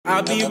I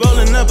be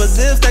rolling up a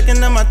zip,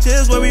 stacking up my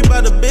chips, where we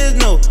bout the biz,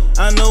 no.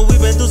 I know we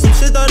been through some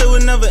shit, thought it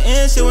would never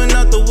end, shit went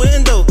out the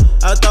window.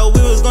 I thought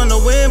we was gonna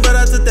win, but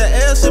I took that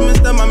L, shit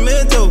messed up my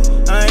mental.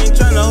 I ain't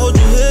tryna hold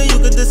you here, you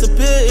could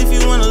disappear if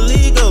you wanna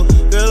leave, go.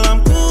 Girl,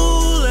 I'm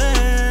cool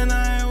and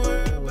I ain't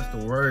worried. What's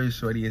the word,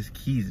 shorty? It's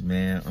Keys,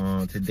 man.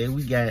 Today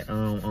we got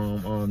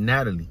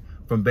Natalie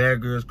from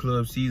Bad Girls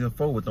Club Season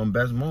 4 with them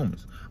best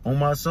moments. On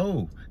my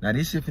soul. Now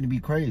this shit finna be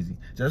crazy.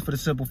 Just for the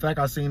simple fact,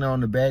 I seen her on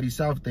the Baddie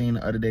South thing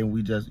the other day when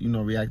we just,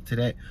 reacted to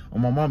that.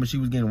 On my mama, she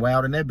was getting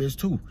wild in that bitch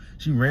too.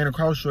 She ran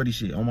across shorty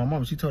shit. On my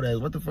mama, she told her ass,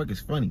 what the fuck is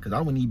funny? Cause I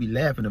wouldn't even be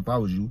laughing if I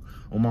was you.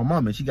 On my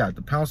mama, she got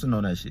the pouncing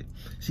on that shit.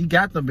 She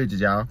got them bitches,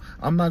 y'all.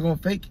 I'm not gonna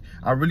fake it.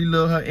 I really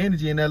love her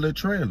energy in that little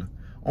trailer.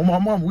 On my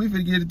mama, we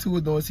finna get into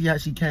it though and see how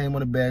she came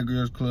on the Bad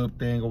Girls Club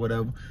thing or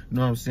whatever. You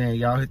know what I'm saying?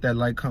 Y'all hit that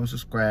like, comment,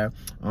 subscribe.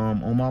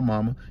 On my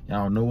mama.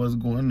 Y'all know what's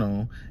going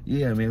on.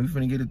 Yeah, man, we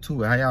finna get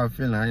into it. How y'all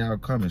feeling? How y'all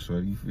coming,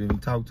 shorty? You feel me?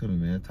 Talk to me,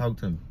 man. Talk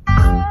to me.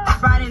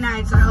 Friday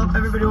nights, I hope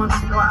everybody wants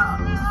to go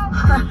out.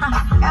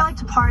 I like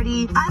to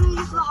party. I'm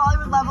used to the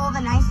Hollywood level,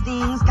 the nice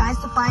things, guys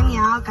to fly me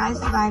out, guys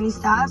to buy me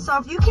stuff. So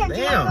if you can't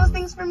do one of those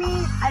things for me,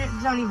 I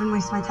don't even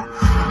waste my time.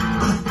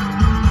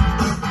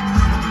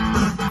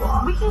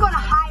 We can go to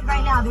Hyde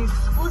right now, the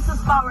exclusive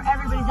spot where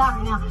everybody's at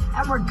right now,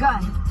 and we're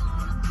good.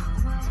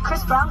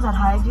 Chris Brown's at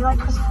Hyde. Do you like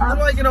Chris Brown? I don't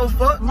like it, no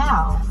fuck.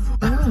 No.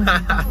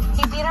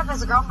 He beat up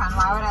his girlfriend.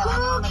 Why would I like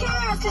him? Who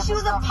cares? Because she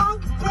was a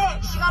punk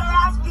bitch. She got her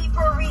ass beat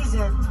for a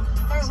reason.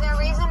 There's no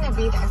reason to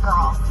beat a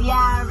girl.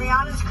 Yeah,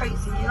 Rihanna's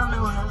crazy. You don't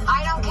know her.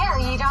 I don't care.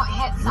 You don't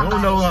hit somebody. You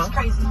don't know her. She's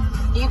crazy.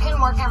 You can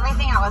work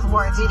everything out with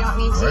words. You don't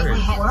need to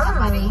hit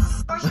somebody.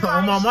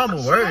 On my mama,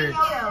 word.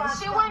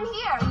 She won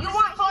here. You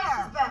weren't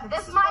here.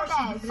 This is my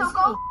bed. So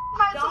go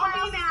find somewhere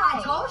else to play.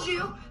 I told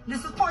you.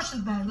 This is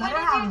Portia's bed. Let her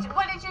have it.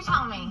 What did you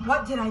tell me?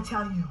 What did I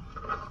tell you?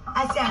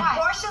 I said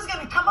Portia's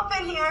gonna come up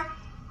in here,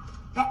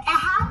 a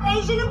half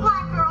Asian and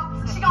black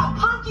girl. She's gonna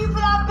punk you for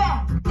that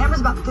bed.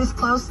 Amber's about this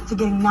close to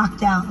getting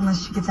knocked out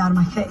unless she gets out of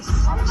my face.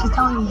 She's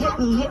telling me, hit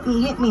me, hit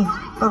me, hit me.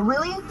 But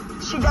really,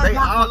 she does they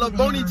not. all up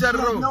on each other.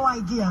 She has no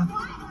idea.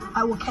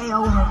 I will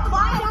KO her.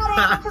 Find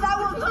out, because I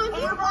will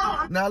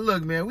Amber. Now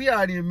look, man, we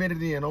already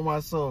admitted in on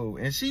my soul,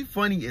 and she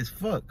funny as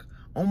fuck.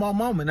 On my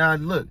mama. Now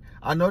look,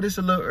 I know this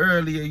a little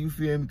earlier, you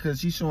feel me, because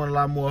she's showing a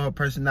lot more of her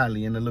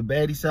personality. In the little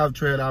Baddie South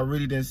trailer, I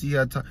really didn't see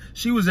her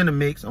she was in the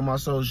mix. On my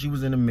soul, she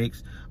was in the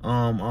mix.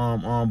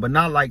 But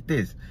not like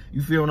this.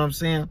 You feel what I'm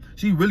saying?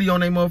 She really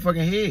on their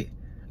motherfucking head.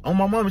 On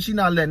my mama, she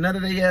not letting none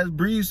of their ass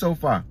breathe so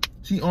far.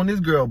 She on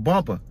this girl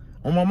bumper.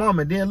 On my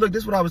mama. Then look,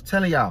 this is what I was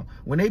telling y'all.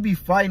 When they be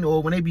fighting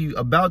or when they be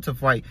about to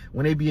fight,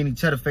 when they be in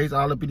each other's face,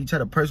 all up in each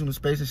other's personal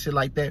space and shit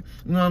like that,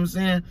 you know what I'm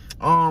saying?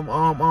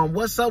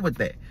 What's up with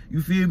that?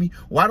 You feel me?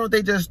 Why don't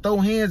they just throw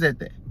hands at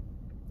that?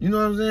 You know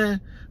what I'm saying?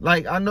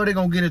 Like, I know they're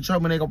gonna get in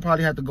trouble and they're gonna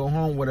probably have to go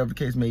home, whatever the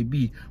case may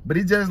be. But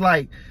it's just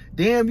like,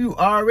 damn, you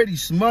already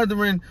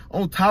smothering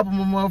on top of a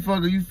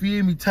motherfucker, you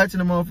feel me,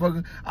 touching a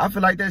motherfucker. I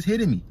feel like that's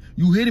hitting me.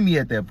 You hitting me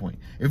at that point.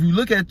 If you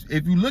look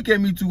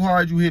at me too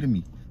hard, you hitting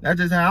me. That's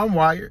just how I'm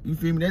wired. You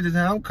feel me? That's just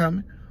how I'm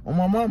coming. On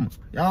my mama.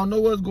 Y'all know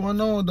what's going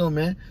on though,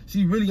 man.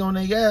 She really on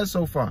their ass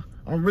so far.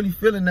 I'm really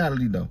feeling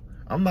Natalie though.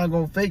 I'm not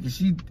gonna fake it.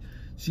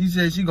 She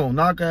said she gonna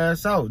knock her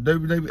ass out.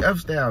 WWF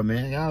style,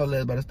 man.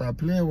 Y'all better stop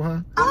playing with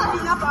her.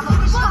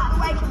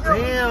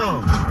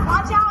 Damn.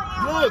 Watch out,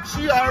 Amber. Look,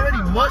 she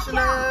already mushing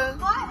her ass.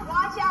 What?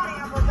 Watch out,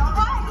 Amber. Don't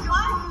Go ahead.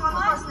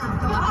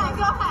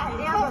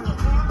 Amber.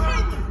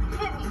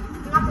 Hit me.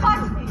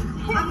 Touch me.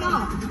 I'm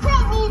not.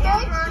 Hit me,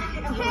 bitch.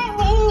 Hit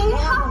me.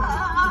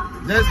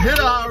 Just hit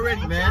her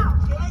already, man.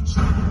 Bitch.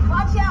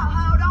 Watch out,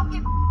 ho. Don't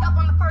get up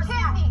on the first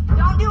hit me.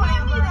 Don't do it,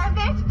 Amber.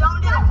 Bitch.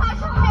 Don't do it. Touch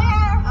your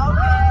hair.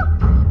 Okay.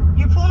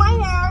 You pull my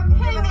hair.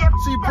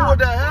 She pulled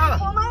that hair.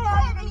 Pull my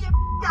hair.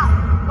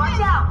 Watch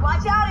out.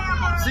 Watch out,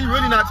 Amber. She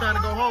really not trying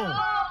to go home.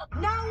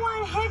 No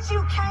one hits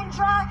you,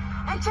 Kendra,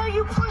 until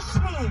you push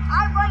me.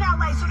 I run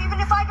LA, so even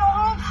if I go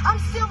home, I'm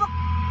still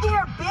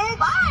here, bitch.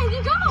 Fine,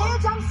 you go.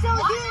 Bitch, I'm still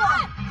Why here.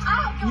 not? I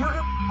don't You care.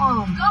 go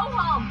home. Go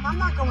home. I'm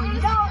not going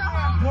You're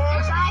nowhere,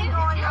 bitch. I ain't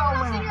going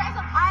nowhere.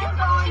 I ain't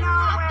going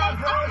nowhere,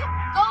 bitch.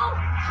 Go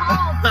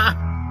home.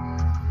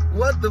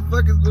 What the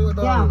fuck is going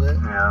on, man?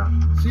 Yeah.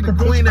 She the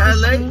queen of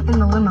LA? In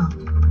the limo.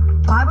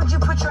 Why would you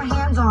put your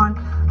hands on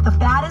the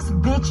baddest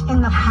bitch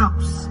in the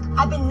house?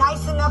 I've been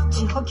nice enough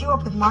to hook you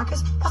up with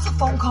Marcus. That's a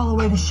phone call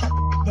away to shut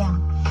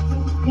down.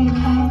 You should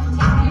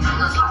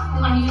go talk to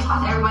me like you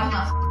talk to everybody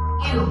else.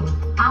 You.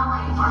 I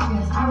like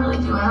Marcus. I really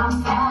do, and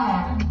I'm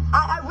sad.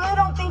 I really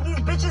don't think these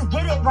bitches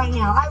get it right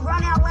now. I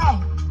run LA.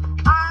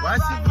 Why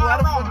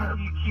the fuck?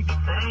 You keep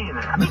saying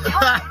that. Because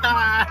you're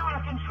out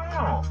of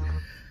control.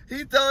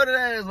 He told her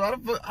ass, why the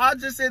fuck? I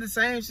just said the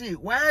same shit.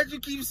 Why did you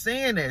keep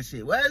saying that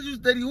shit? Why did you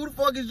study? Who the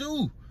fuck is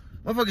you?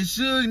 Motherfucking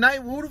Suge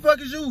Knight, who the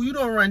fuck is you? You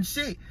don't run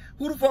shit.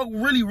 Who the fuck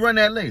really run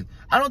LA?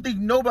 I don't think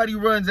nobody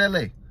runs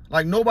LA.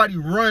 Like, nobody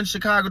run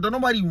Chicago. Don't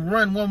nobody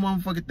run one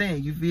motherfucking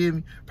thing. You feel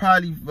me?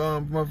 Probably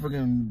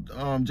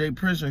motherfucking Jay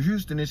Prince or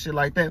Houston and shit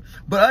like that.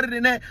 But other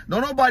than that,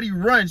 don't nobody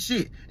run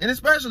shit. And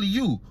especially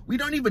you. We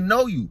don't even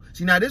know you.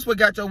 See, now this what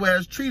got your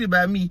ass treated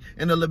by me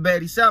in the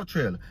LaBaddy South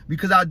trailer.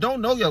 Because I don't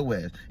know your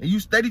ass. And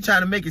you steady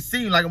trying to make it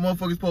seem like a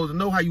motherfucker's supposed to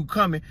know how you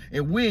coming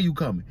and when you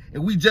coming.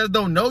 And we just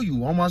don't know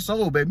you, on my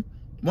soul, baby.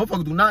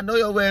 Motherfuckers do not know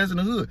your ass in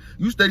the hood.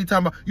 You steady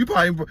talking about, you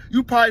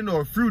probably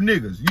know a few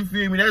niggas. You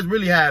feel me? That's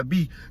really how it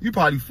be. You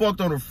probably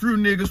fucked on a few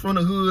niggas from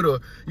the hood,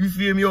 or you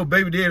feel me, your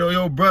baby dad or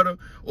your brother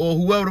or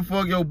whoever the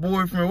fuck your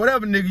boyfriend,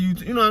 whatever nigga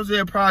you know what I'm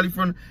saying, probably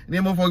from, and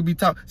then motherfuckers be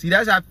talking. See,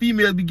 that's how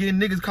females be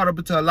getting niggas caught up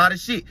into a lot of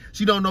shit.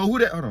 She don't know who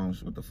that, hold on,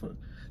 what the fuck?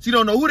 She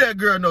don't know who that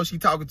girl knows she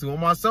talking to, on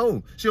my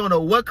soul. She don't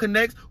know what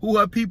connects, who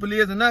her people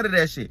is, and none of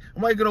that shit.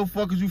 I'm like, no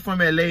fuckers, you from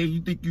LA,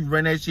 you think you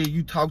run that shit,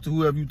 you talk to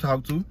whoever you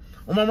talk to.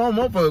 On my mom,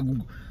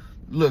 motherfucker.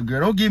 Look,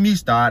 girl, don't get me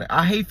started.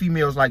 I hate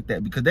females like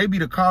that because they be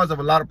the cause of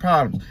a lot of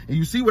problems. And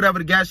you see whatever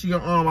the guy she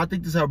I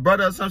think this her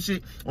brother or some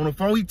shit, on the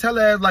phone, he tell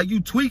her ass like, you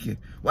tweaking.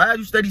 Why are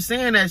you steady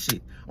saying that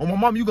shit? On my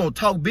mom, you gonna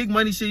talk big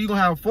money shit, you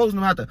gonna have folks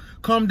gonna have to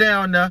come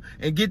down there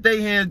and get their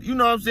hands, you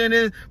know what I'm saying?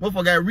 Then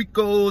motherfucker got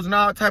RICOs and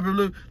all type of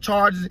little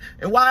charges.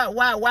 And why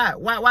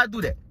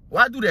do that?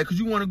 Why do that? Cause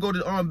you wanna go to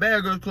the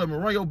Bad Girls Club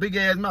and run your big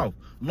ass mouth.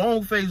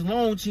 Long face,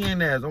 long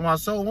chin ass. On my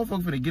soul,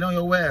 motherfucker finna get on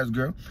your ass,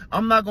 girl.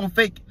 I'm not gonna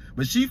fake it.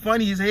 But she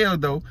funny as hell,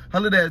 though.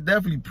 Her little ass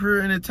definitely pure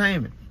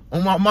entertainment.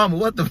 On my mama,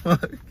 what the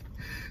fuck?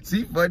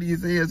 She funny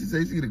as hell. She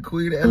say she the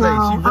queen of LA.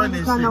 She run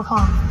this shit. No call.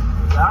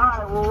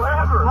 Alright, well,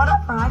 whatever.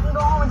 Whatever. I can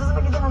go home. It doesn't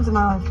make a difference in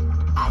my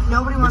life.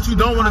 Nobody wants to. But you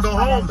don't want to go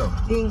home, though.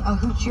 Being a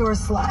hoochie or a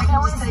slut.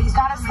 You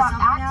gotta stop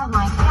acting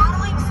like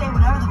Natalie can say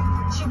whatever the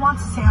she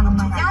wants to say on the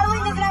mic. Natalie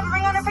doesn't have a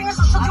ring on her finger,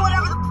 so she'll do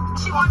whatever the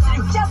she wants to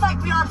do. Just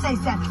like Beyonce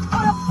said.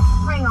 Put a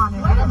ring on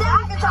it. Then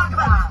we can talk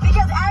about it.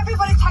 Because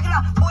everybody's talking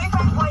about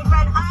boyfriend.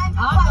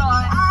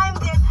 I'm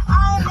this,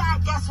 I'm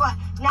that. Guess what?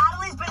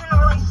 Natalie's been in a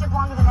relationship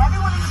longer than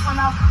everyone in this one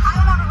now. I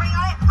don't have a ring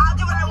on it. I'll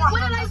do what I want.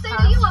 What did I say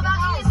to you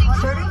about anything?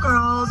 Certain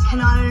girls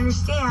cannot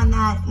understand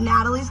that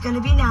Natalie's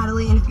gonna be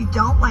Natalie, and if you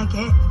don't like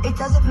it, it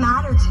doesn't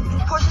matter to me.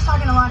 Portia's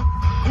talking a lot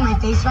in my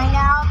face right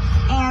now,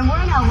 and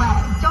we're in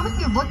LA. Don't make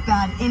me look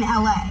bad in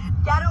LA.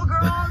 Ghetto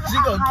girls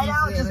at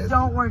Hideout just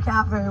don't work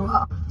out very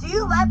well. Do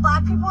you let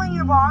black people in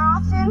your bar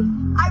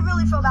often? I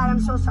really feel bad. I'm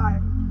so sorry.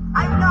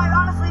 I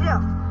honestly do.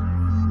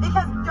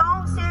 Because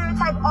don't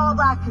stereotype all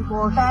black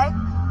people, okay?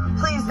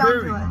 Please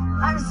don't do it.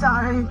 I'm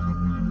sorry.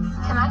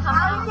 Can I come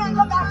Now you can't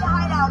come back to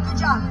Hideout. Good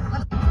job.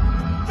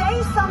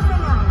 Say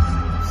something else.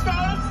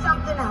 Say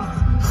something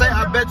else. Say,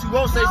 I bet you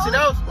won't say shit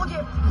else. We'll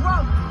get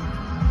broke.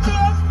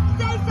 Bitch,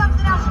 say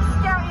something else, you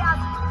scary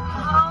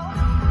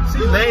ass. She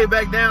laid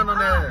back down on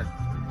that ass.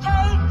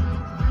 Okay?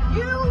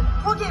 You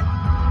will get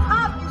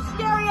up, you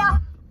scary ass.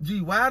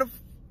 Gee, why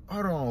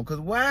hold on, cause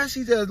why is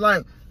she just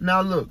like,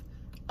 now look,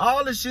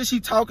 all the shit she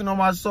talking on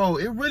my soul,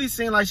 it really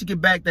seemed like she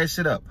could back that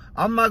shit up.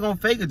 I'm not gonna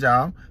fake it,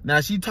 y'all.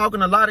 Now, she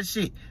talking a lot of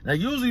shit. Now,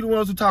 usually the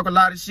ones who talk a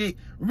lot of shit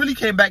really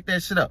can't back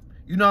that shit up.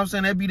 You know what I'm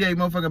saying? That be their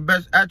motherfucking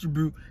best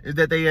attribute is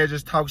that they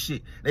just talk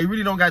shit. They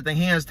really don't got the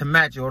hands to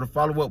match it or to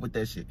follow up with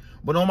that shit.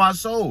 But on my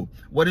soul,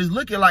 what it's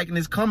looking like and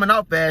it's coming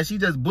out fast, she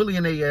just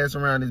bullying their ass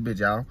around this bitch,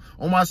 y'all.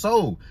 On my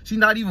soul. She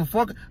not even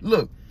fucking,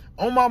 look,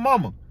 on my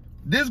mama.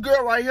 This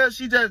girl right here,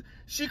 she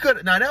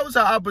could, now that was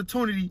her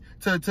opportunity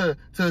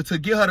to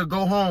get her to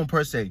go home,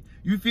 per se.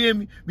 You feel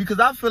me? Because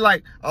I feel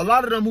like a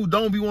lot of them who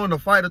don't be wanting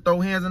to fight or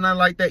throw hands and nothing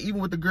like that, even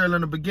with the girl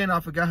in the beginning,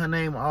 I forgot her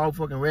name, all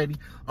fucking ready.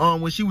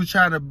 When she was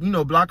trying to, you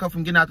know, block her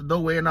from getting out the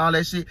doorway and all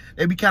that shit,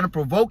 they be kind of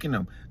provoking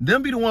them.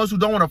 Them be the ones who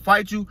don't want to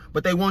fight you,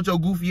 but they want your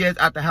goofy ass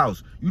out the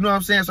house. You know what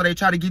I'm saying? So they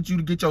try to get you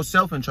to get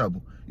yourself in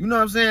trouble. You know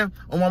what I'm saying?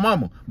 On my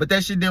mama. But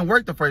that shit didn't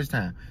work the first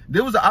time.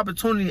 There was an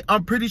opportunity.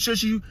 I'm pretty sure if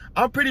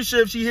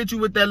she hit you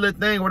with that little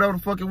thing, whatever the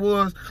fuck it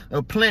was,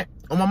 a plant,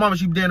 on my mama,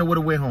 she damn would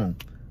have went home.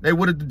 They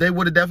would have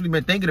definitely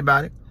been thinking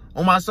about it.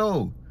 On my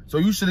soul. So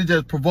you should have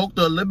just provoked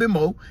her a little bit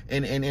more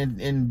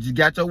and you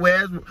got your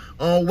ass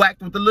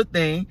whacked with the little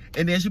thing,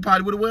 and then she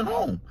probably would have went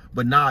home.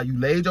 But nah, you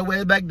laid your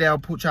ass back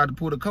down, tried to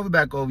pull the cover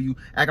back over you,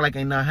 acting like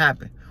ain't nothing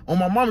happened. On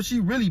my mama, she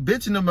really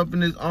bitching them up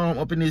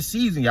in this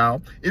season,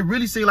 y'all. It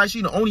really seems like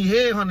she the only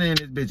headhunter in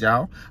this bitch,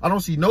 y'all. I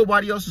don't see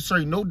nobody else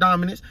asserting no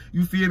dominance.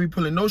 You feel me?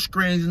 Pulling no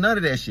strings, none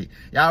of that shit.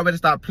 Y'all better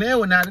stop playing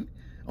with Natalie.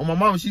 On my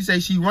mama, she say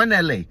she run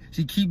that LA.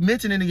 She keep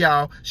mentioning to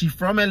y'all, she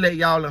from LA,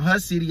 y'all in her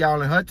city,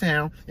 y'all in her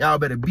town. Y'all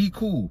better be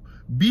cool.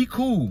 Be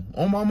cool.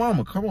 On my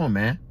mama, come on,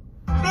 man.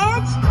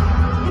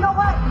 Bitch, you know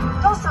what?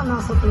 Throw something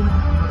else up in there.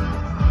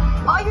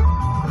 While you're,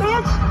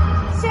 bitch,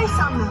 say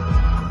something else.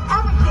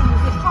 Everything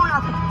will get thrown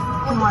out the...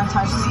 You want to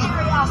touch me?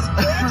 Scary ass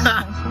bitch.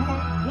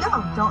 No,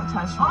 don't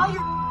touch me. All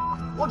your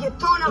will get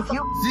thrown out the...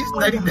 She's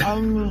letting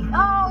down.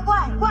 Oh,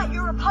 what?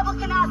 You're a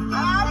Republican ass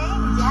dad?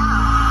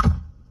 Yeah.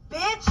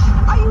 Bitch,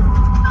 are you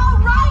all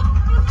right?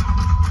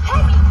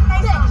 Hit me,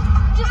 bitch.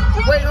 Just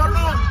hit me. Wait, hold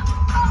on.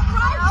 All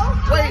right?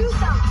 Wait. Do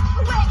something.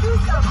 Wait, do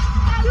something.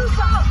 Do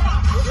something.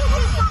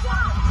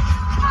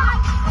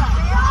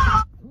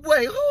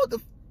 Wait, hold the...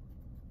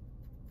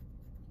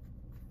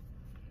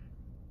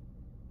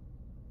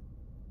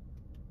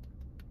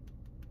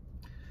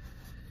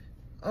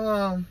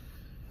 what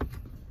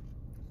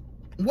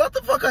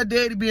the fuck her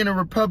daddy being a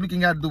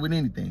Republican got to do with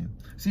anything?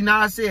 See, now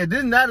I said,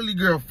 this Natalie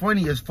girl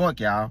funny as fuck,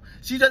 y'all.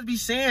 She just be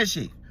saying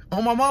shit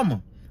on my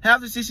mama.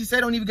 Half the shit she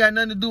said don't even got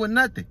nothing to do with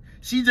nothing.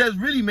 She just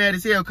really mad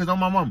as hell because on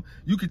my mama,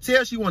 you could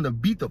tell she wanted to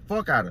beat the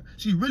fuck out of her.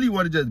 She really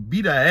wanted to just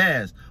beat her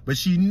ass, but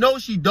she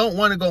knows she don't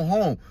want to go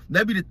home.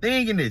 That be the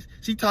thing in this.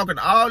 She talking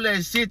all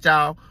that shit,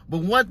 y'all.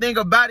 But one thing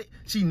about it,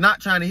 she not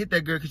trying to hit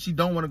that girl because she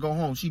don't want to go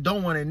home. She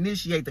don't want to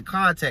initiate the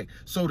contact,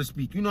 so to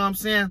speak. You know what I'm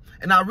saying?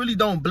 And I really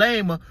don't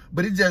blame her,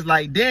 but it's just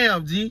like,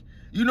 damn, G.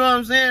 You know what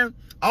I'm saying?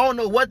 I don't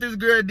know what this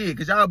girl did,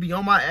 because y'all be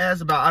on my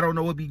ass about I don't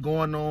know what be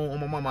going on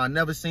my mama. I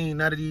never seen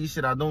none of these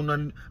shit. I don't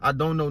know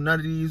none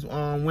of these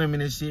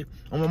women and shit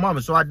on my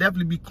mama. So I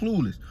definitely be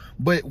clueless.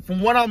 But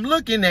from what I'm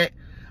looking at,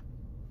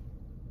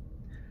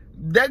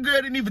 that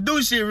girl didn't even do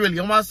shit really.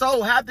 On my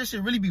soul, half this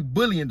shit really be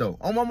bullying though.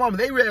 On my mama,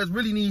 they ass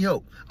really need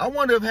help. I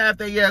wonder if half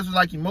their ass was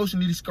like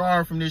emotionally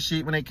scarred from this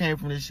shit when they came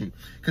from this shit.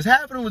 Cause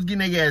half of them was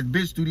getting their ass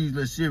bitched through these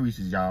little series,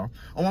 y'all.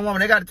 On my mama,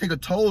 they gotta take a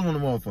toll on the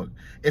motherfucker.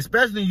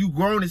 Especially when you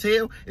grown as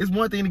hell. It's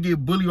one thing to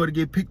get bullied or to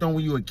get picked on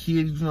when you a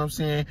kid, you know what I'm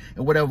saying?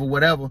 And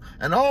whatever.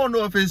 And I don't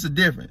know if it's a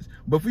difference.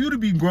 But for you to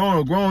be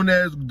grown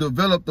ass,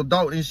 developed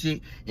adult and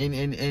shit, and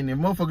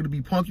motherfucker to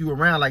be punk you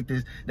around like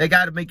this, they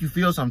gotta make you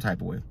feel some type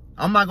of way.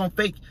 I'm not gonna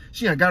fake.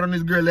 She done got on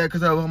this girl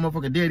because her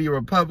motherfucking daddy a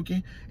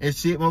Republican and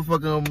shit.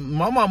 Motherfucking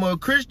my mama a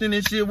Christian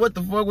and shit. What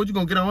the fuck? What you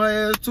gonna get on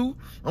her ass too?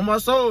 On my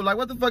soul, like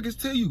what the fuck is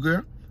to you,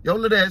 girl? Your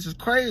little ass is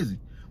crazy.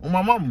 On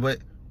my mama, but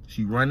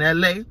she run that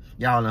LA.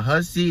 Y'all in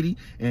her city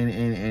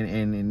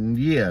and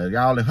yeah,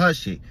 y'all in her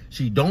shit.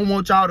 She don't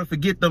want y'all to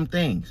forget them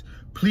things.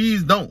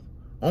 Please don't.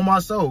 On my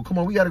soul, come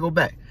on, we gotta go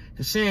back.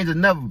 Cause she ain't just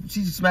never,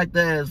 she smacked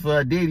the ass for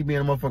her daddy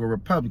being a motherfucking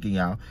Republican,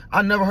 y'all.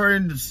 I never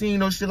heard and seen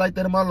no shit like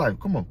that in my life.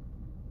 Come on.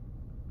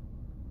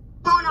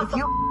 If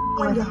you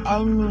with any.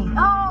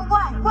 Oh,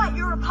 what?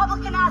 You're a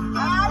Republican ass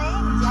dad?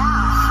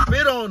 Yeah.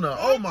 Spit on her.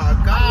 Oh my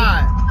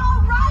God.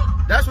 All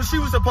right. That's what she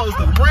was supposed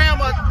to ram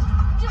her.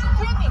 Just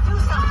hit me. Do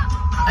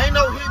something. Ain't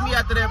no hit me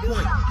after that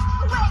point.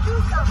 Wait, do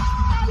something.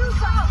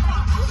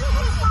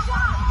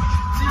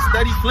 She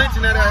steady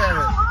flinching at her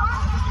ass.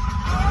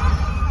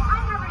 I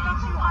never hit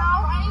you,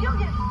 ho. You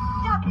get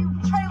up, you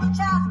trailer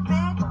ass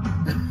bitch.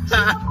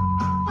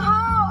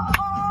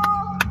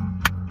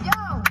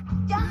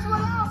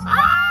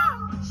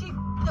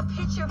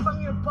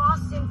 From your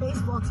Boston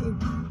baseball team.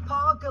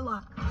 Paul, good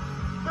luck.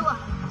 Good luck.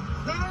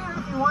 Marry her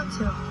if you want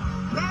to.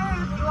 Marry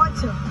her if you want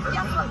to.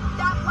 Guess what?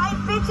 That white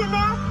bitch in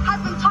there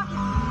has been talking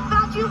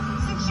about you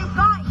since you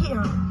got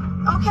here.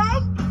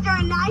 Okay? You're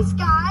a nice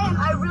guy, and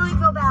I really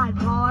feel bad,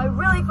 Paul. I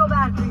really feel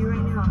bad for you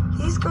right now.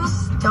 These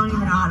girls don't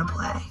even know how to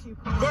play.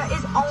 There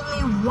is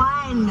only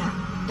one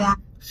that...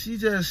 She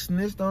just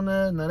snitched on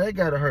that. Now that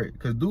gotta hurt.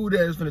 Cause dude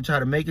that is finna try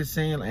to make it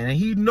seem, and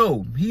he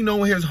know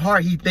in his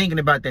heart he thinking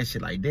about that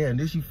shit. Like, damn,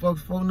 did she fuck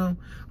for them?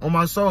 On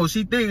my soul,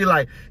 he thinking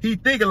like,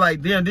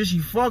 damn, did she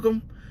fuck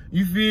him?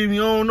 You feel me?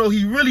 I don't know.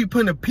 He really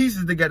putting the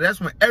pieces together. That's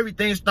when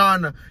everything's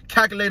starting to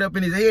calculate up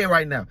in his head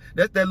right now.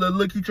 That's that little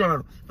look he trying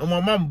to on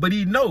my mama. But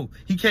he know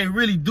he can't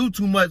really do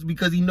too much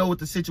because he know what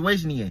the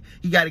situation he in.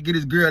 He got to get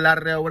his girl out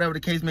of there, whatever the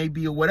case may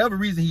be, or whatever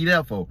reason he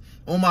there for.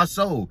 On my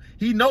soul,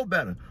 he know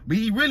better. But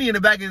he really in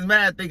the back of his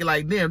mind thinking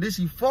like, damn, did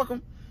she fuck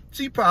him?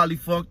 She probably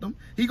fucked him.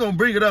 He gonna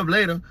bring it up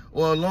later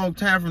or a long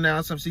time from now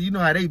or something. You know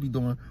how they be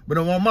doing. But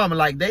on my mama,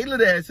 like, they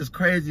little ass is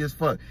crazy as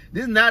fuck.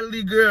 This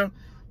Natalie girl,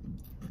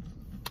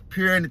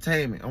 pure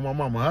entertainment. On my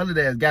mama, her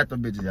little ass got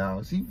them bitches,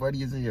 y'all. She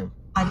funny as hell.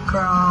 Bad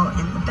girl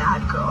in the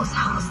bad girl's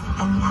house,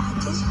 and that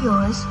is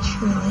yours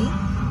truly,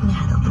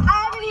 Natalie. I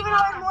haven't even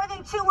heard more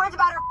than 2 words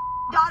about her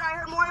daughter.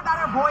 I heard more about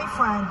her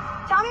boyfriend.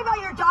 Tell me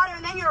about your daughter,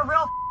 and then you're a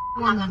real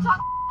woman.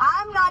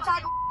 I'm not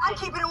talking. I'm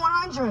keeping it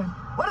 100.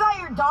 What about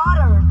your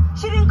daughter?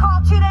 She didn't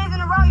call 2 days in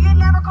a row. You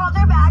never called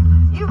her back.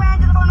 You ran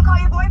to the phone to call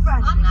your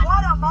boyfriend.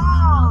 What a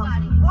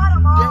mom. What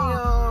a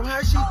mom. Damn, how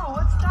she? Oh,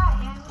 what's that,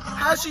 Andy?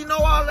 How she know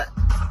all that?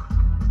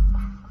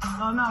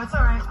 Oh, no, it's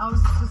all right. I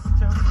was just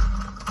joking.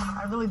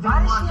 I really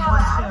didn't want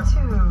one ship.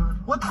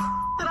 Attitude? What the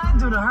did I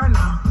do to her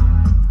now?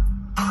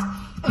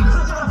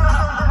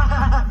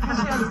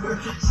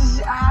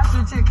 I asked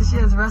her too because she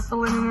has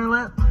wrestling in her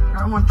lip.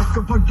 I want the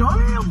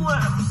damn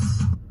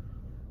lips.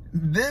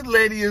 This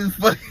lady is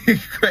fucking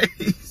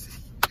crazy.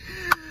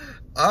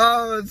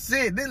 Oh,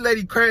 shit. This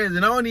lady crazy.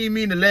 And I don't even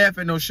mean to laugh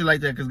at no shit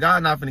like that because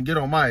God not finna get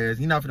on my ass.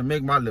 He not finna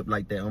make my lip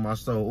like that on my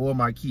soul or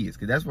my kids.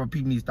 Because that's why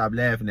people need to stop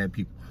laughing at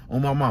people.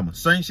 On my mama.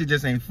 Certain shit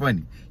just ain't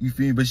funny. You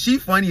feel me? But she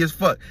funny as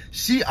fuck.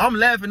 I'm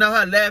laughing at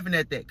her laughing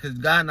at that because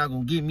God not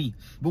gonna get me.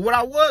 But what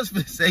I was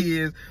finna say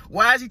is,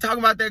 why is he talking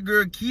about that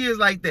girl kids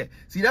like that?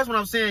 See, that's what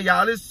I'm saying,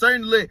 y'all. It's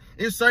certain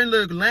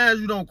little lines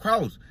you don't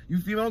cross. You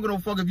feel me? I don't give no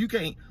fuck if you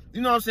can't. You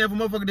know what I'm saying? If a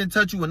motherfucker didn't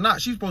touch you or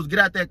not, she's supposed to get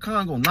out that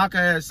car and go knock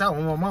her ass out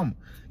on my mama.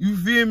 You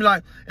feel me?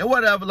 Like, and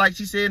whatever, like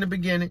she said in the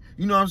beginning,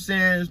 you know what I'm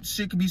saying?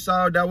 Shit can be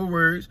solved out with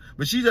words,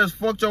 but she just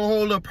fucked your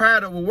whole little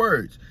pride up with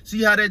words.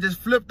 See how that just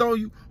flipped on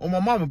you? On my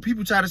mama,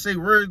 people try to say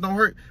words don't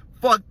hurt.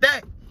 Fuck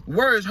that.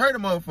 Words hurt a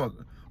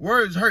motherfucker.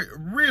 Words hurt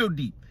real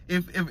deep.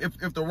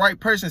 if the right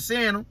person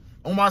saying them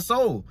on my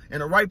soul,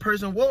 and the right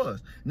person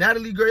was.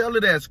 Natalie, girl, all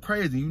of that's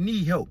crazy. You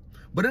need help.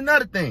 But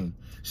another thing,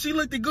 she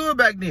looked good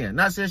back then.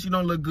 Not saying she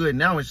don't look good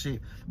now and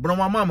shit, but on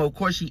my mama, of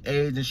course, she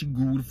aged and she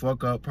grew the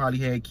fuck up, probably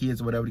had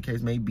kids or whatever the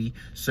case may be,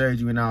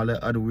 surgery and all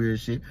that other weird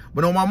shit.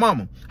 But on my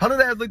mama, her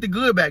little ass looked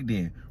good back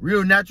then.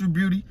 Real natural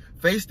beauty,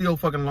 face still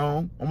fucking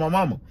long on my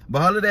mama,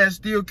 but her little ass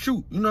still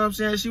cute. You know what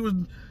I'm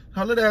saying?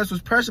 Her little ass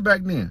was pressure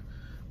back then.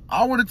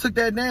 I would have took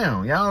that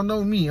down. Y'all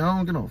know me. I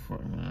don't get no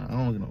fuck, man. I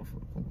don't get no fuck.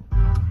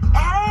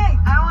 Hey,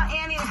 I want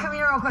Annie to come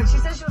here real quick. She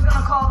said she was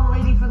gonna call the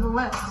lady for the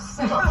lips.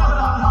 she said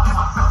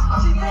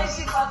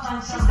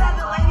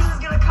the lady was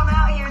gonna come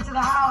out here to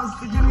the house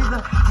to give me the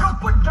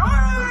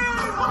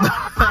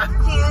I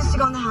refuse to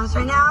go in the house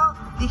right now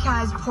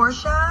because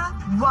Portia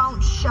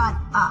won't shut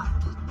up.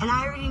 And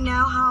I already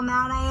know how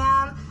mad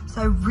I am,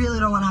 so I really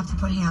don't want to have to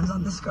put hands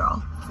on this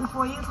girl.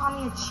 Before you call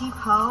me a cheap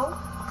hoe,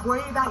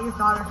 worry about your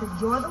daughter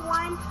because you're the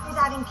one who's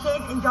having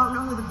kids and don't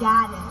know who the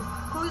dad is.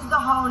 Who's the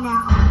hoe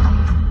now?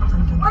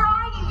 Where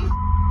are you, you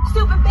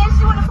stupid bitch?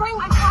 You want to bring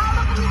my child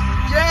up in here?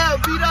 Yeah,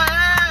 beat her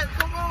ass.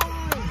 Come on.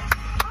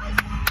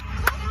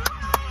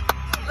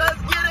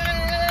 Let's get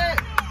it.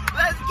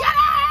 Let's get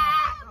it.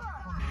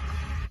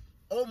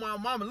 Oh, my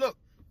mama. Look.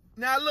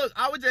 Now, look.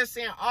 I was just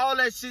saying all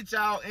that shit,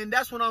 y'all. And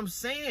that's what I'm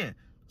saying.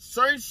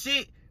 Certain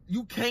shit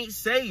you can't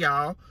say,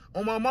 y'all.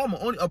 On my mama,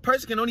 a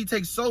person can only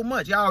take so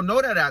much. Y'all know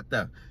that out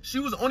there. She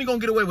was only gonna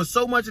get away with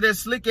so much of that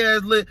slick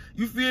ass lit.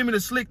 You feel me? The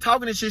slick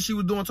talking and shit she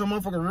was doing to a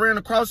motherfucker ran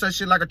across that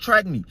shit like a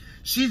track meet.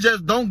 She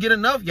just don't get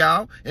enough,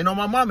 y'all. And on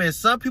my mama, in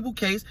some people's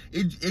case,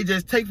 it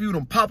just takes for you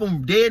to pop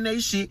them dead in they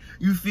shit.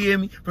 You feel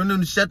me? For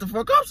them to shut the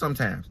fuck up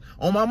sometimes.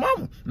 On my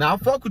mama. Now I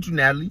fuck with you,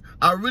 Natalie.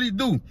 I really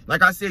do.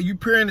 Like I said, you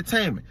pure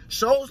entertainment.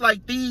 Shows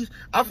like these,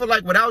 I feel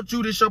like without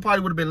you, this show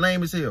probably would have been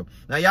lame as hell.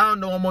 Now y'all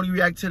know I'm only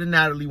reacting to the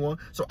Natalie one,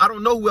 so I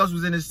don't know who else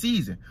was in this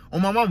season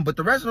on my mama, but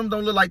the rest of them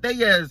don't look like they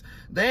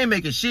ain't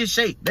making shit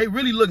shake. They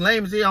really look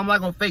lame as hell. I'm not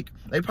gonna fake it.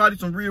 They probably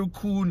some real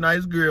cool,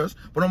 nice girls,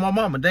 but on my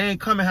mama, they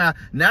ain't coming how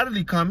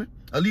Natalie coming.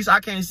 At least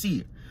I can't see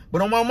it.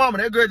 But on my mama,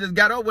 that girl just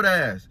got over her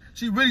ass.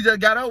 She really just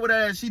got over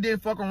her ass. She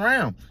didn't fuck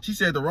around. She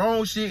said the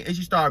wrong shit and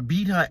she started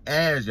beating her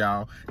ass,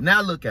 y'all.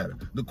 Now look at her.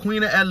 The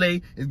queen of LA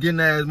is getting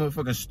her ass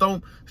motherfucking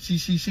stomped. She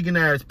getting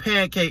her ass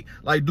pancake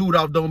like dude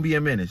off Don't Be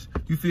a Menace.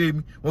 You feel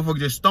me? Motherfucker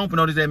just stomping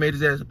on his ass, made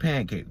his ass a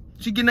pancake.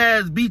 She getting her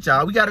ass beat,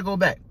 y'all. We gotta go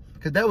back.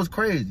 Cause that was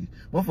crazy.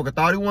 Motherfucker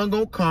thought he wasn't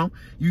gonna come.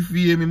 You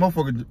feel me?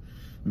 Motherfucker,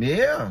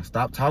 yeah,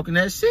 stop talking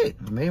that shit.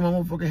 Made my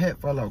motherfucking hat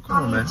fall out.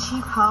 Come on, man.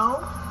 Cheap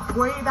hoe.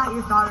 Worry about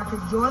your daughter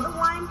because you're the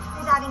one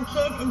who's having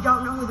kids and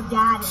don't know who the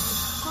dad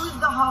is. Who's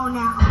the hoe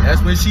now?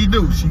 That's what she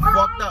do. She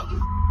fucked up.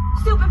 You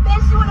stupid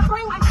bitch. You want to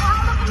bring my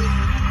child up in here?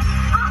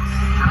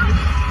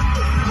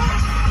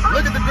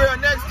 Look at the girl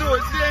next to her.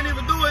 She ain't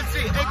even doing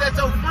shit. Ain't that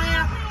your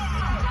friend?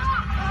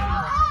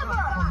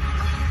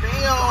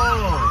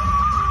 Damn.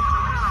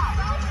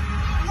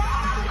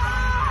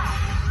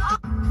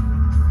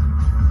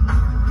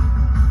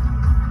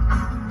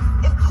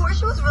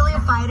 She was really a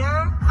fighter.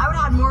 I would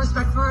have had more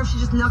respect for her if she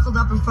just knuckled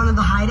up in front of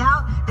the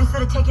hideout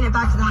instead of taking it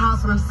back to the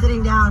house when I'm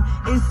sitting down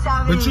in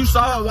 70. But you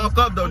saw her walk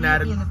up though,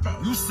 Natalie.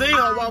 You seen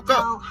her walk up.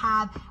 I don't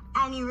have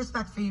any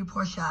respect for you,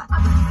 Portia.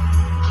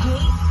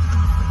 Kate,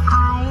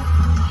 I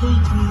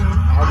hate you.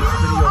 I'll just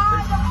spit in your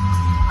face.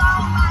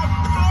 Oh my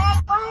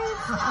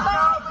bitch.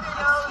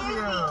 Excuse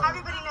me,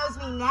 everybody knows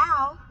me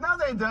now. No,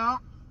 they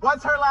don't.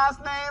 What's her last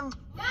name?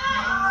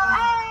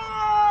 Hey!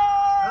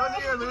 Those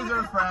are your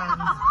loser friends.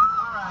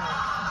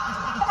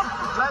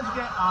 Let's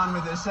get on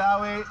with it,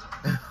 shall we?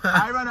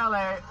 I run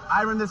LA.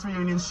 I run this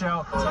reunion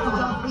show.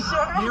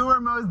 Sure. You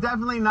were most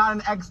definitely not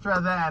an extra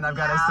then, I've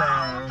got to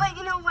say. But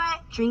you know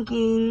what?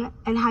 Drinking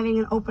and having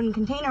an open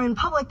container in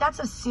public, that's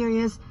a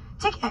serious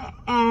ticket.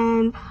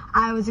 And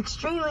I was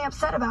extremely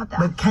upset about that.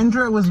 But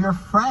Kendra was your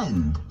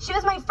friend. She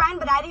was my friend,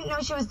 but I didn't know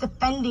she was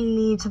defending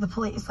me to the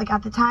police. Like,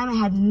 at the time, I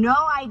had no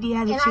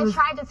idea that she was... And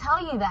I tried to tell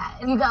you that.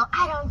 And you go,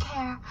 I don't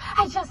care.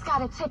 I just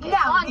got a ticket.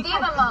 Yeah, on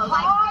diva mode.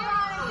 Like, hold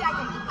on a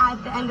second.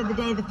 At the end of the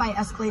day, the fight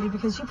escalated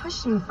because you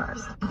pushed me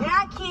first. You're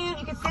not cute.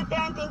 You can sit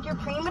there and think you're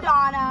prima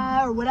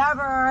donna or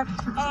whatever.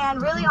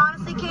 And really,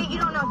 honestly, Kate, you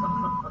don't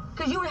know.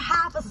 Because you were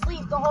half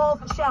asleep the whole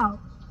show.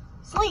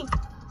 Sleep.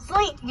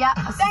 Yeah.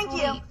 Thank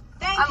you.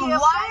 Thank I'm you.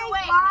 wide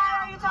awake Why now.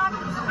 are you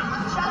talking?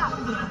 Shut up.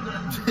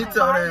 She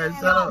told her ass,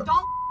 shut up.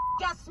 Don't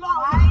get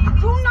smart.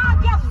 Do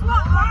not get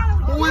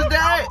smart. Who is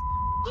that?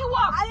 You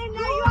are. I didn't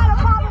know you had a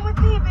problem with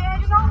me,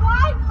 bitch. You know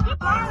why?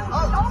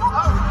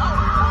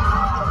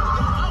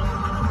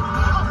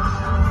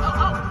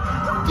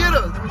 Get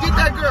her. Get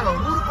that girl.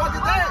 Who the fuck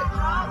is that?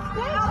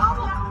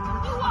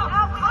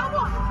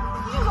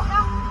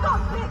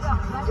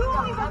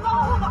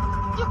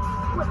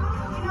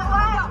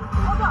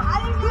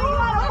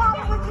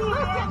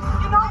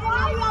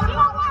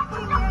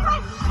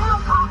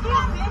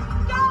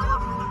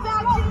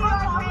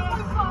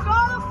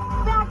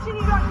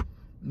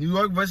 New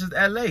York versus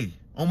LA.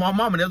 On my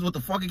mama, that's what the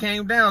fuck it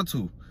came down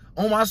to.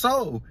 On my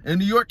soul. And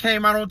New York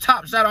came out on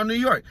top. Shout out New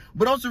York.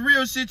 But on some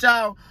real shit,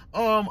 y'all,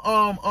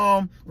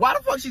 why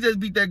the fuck she just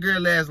beat that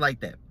girl ass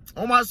like that?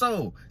 On my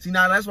soul. See,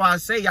 now that's why I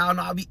say, y'all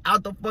know I'll be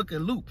out the fucking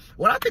loop.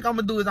 What I think I'm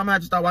gonna do is I'm gonna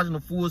have to start watching the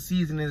full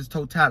season in its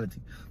totality.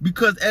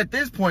 Because at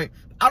this point,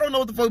 I don't know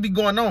what the fuck be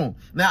going on.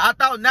 Now, I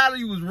thought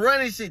Natalie was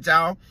running shit,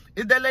 y'all.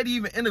 Is that lady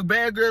even in the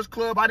Bad Girls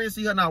Club? I didn't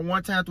see her not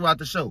one time throughout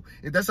the show.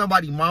 Is that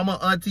somebody, mama,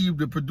 auntie,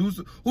 the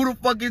producer? Who the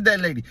fuck is that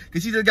lady?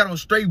 Because she just got on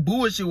straight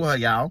bullshit with her,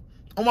 y'all.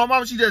 On my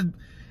mama, she just...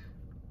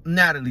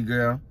 Natalie,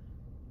 girl.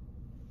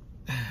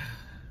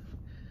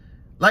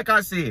 Like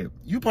I said,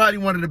 you probably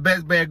one of the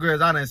best bad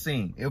girls I done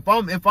seen. If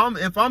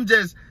I'm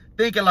just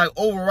thinking like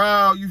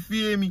overall, you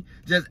feel me?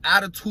 Just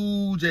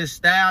attitude, just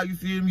style, you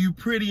feel me? You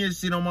pretty and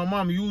shit. On my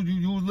mama, you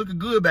was looking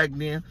good back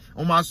then.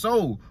 On my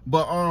soul.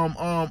 But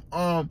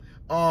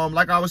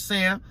like I was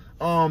saying,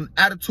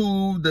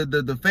 attitude,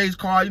 the face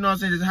card, you know what I'm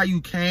saying? Just how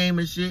you came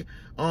and shit.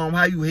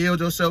 How you held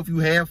yourself, you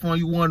had fun,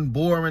 you wasn't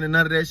boring and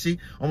none of that shit.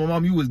 On my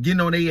mom, you was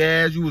getting on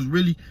their ass, you was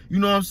really, you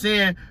know what I'm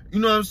saying? You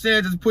know what I'm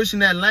saying? Just pushing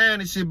that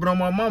line and shit. But on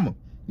my mama,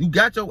 you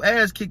got your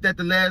ass kicked at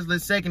the last little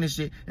second and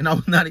shit, and I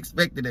was not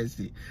expecting that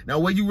shit. Now,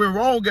 where you went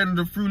wrong getting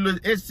the few little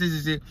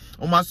instances and shit,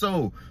 on my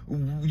soul,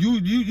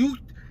 you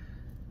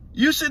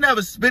should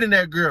never spit in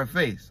that girl's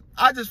face.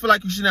 I just feel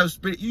like you should never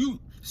spit.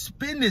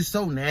 Spitting is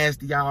so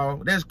nasty, y'all.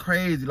 That's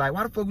crazy. Like,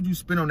 why the fuck would you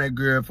spit on that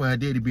girl for her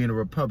daddy being a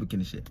Republican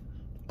and shit?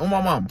 On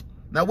my mama.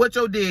 Now, what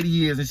your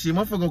daddy is and shit,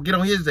 motherfucker gonna get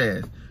on his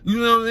ass. You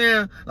know what I'm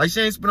saying? Like,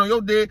 she ain't spit on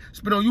your dad,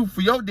 spit on you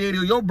for your daddy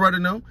or your brother,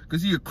 no,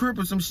 because he a crip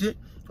or some shit.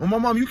 On my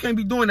mama, you can't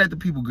be doing that to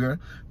people, girl.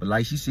 But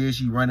like she said,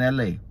 she run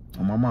LA.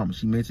 On my mama,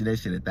 she mentioned that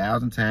shit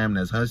 1,000 times.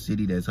 That's her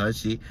city, that's her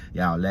shit.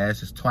 Y'all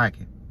last is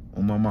twacking.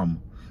 On my mama.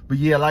 But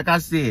yeah, like I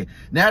said,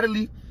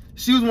 Natalie,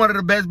 she was one of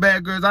the best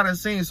bad girls I done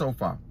seen so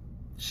far.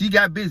 She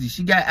got busy.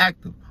 She got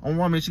active. On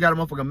woman, she got a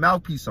motherfucking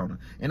mouthpiece on her.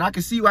 And I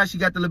can see why she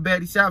got the little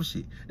baddie South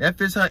shit. That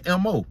fits her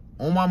MO.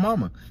 On my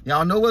mama.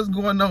 Y'all know what's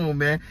going on,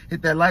 man.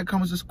 Hit that like,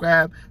 comment,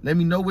 subscribe. Let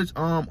me know which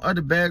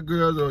other bad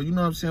girls or, you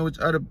know what I'm saying, which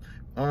other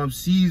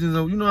seasons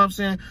or, you know what I'm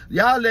saying.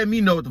 Y'all let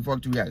me know what the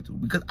fuck to react to.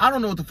 Because I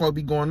don't know what the fuck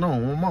be going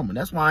on my mama.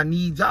 That's why I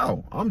need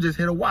y'all. I'm just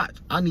here to watch.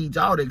 I need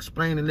y'all to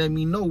explain and let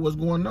me know what's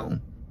going on.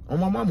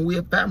 On my mama, we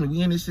a family.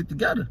 We in this shit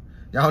together.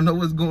 Y'all know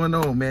what's going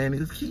on, man.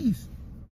 It's keys.